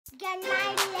Good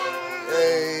night, love.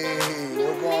 Hey,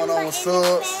 what's going on,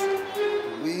 subs?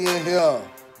 We in here,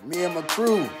 me and my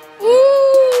crew.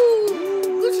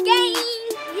 Woo! Gucci gang.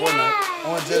 Yeah.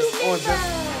 On just.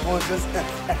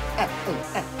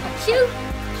 Shoot. Shoot.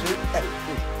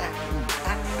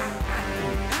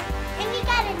 And we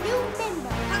got a new member.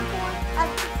 Popcorn.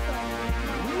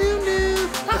 New.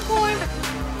 Popcorn.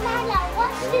 Lala,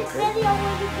 watch this video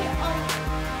when you get home.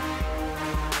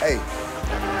 Hey,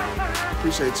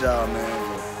 appreciate y'all,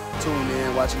 man, for tuning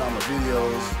in, watching all my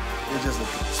videos. It's just a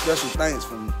special thanks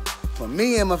from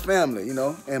me and my family, you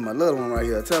know, and my little one right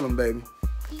here. Tell them, baby.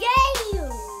 Yeah.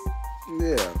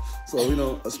 So, you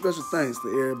know, a special thanks to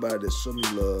everybody that showed me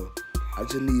love. I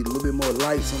just need a little bit more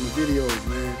likes on the videos,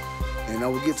 man. And I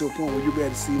will get to a point where you'll be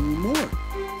able to see me more,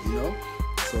 you know?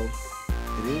 So,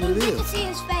 it is what it is. You get to see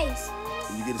his face.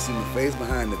 You get to see my face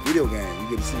behind the video game. You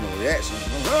get to see my reaction.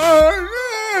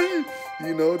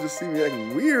 You know, just see me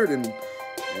acting weird and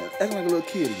acting like a little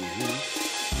kid again, you know?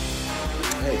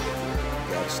 Hey,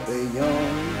 you gotta stay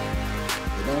young.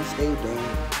 You don't stay dumb.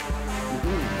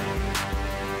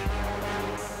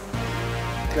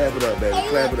 Clap it up, baby. Hey,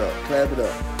 clap it up. Clap it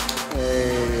up.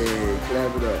 Hey,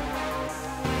 clap it up.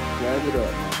 Clap it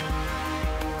up, man.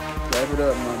 Clap it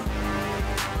up, man.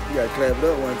 You gotta clap it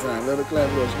up one time. Let her clap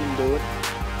it up. She can do it.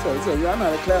 Tell you, I know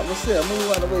how to clap myself.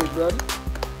 Move out the way, brother.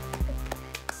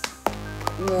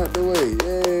 Move out the way.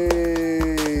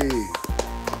 Hey.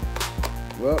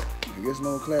 Well, I guess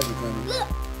no clapping coming. Look.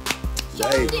 Hey.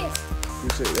 Show this.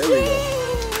 Appreciate it.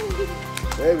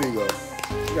 There we go. There we go.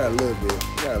 You got a little bit.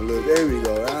 You got a little. There we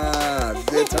go.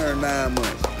 They turned 9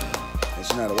 months. And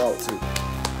she know how to walk too.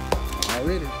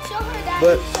 Already. Show her that.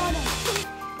 But, Show them.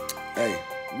 hey,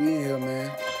 we in here,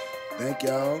 man. Thank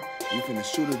y'all. We finna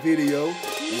shoot a video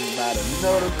in about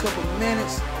another couple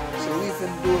minutes. So we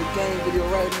finna do a game video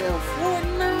right now.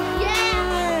 Fortnite.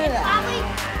 Yeah.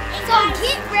 So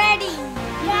get ready.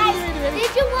 Guys,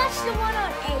 did you watch the one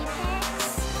on Apex?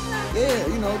 Yeah,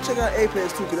 you know, check out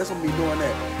Apex 2K. That's gonna be doing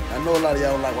that. I know a lot of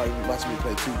y'all don't like watching me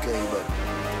play 2K, but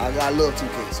I love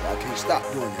 2K, so I can't stop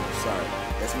doing it. I'm sorry.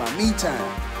 That's my me time.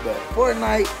 But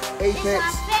Fortnite,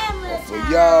 Apex, Family are for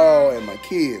y'all and my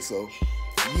kids. So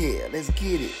yeah, let's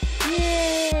get it.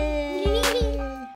 Yeah.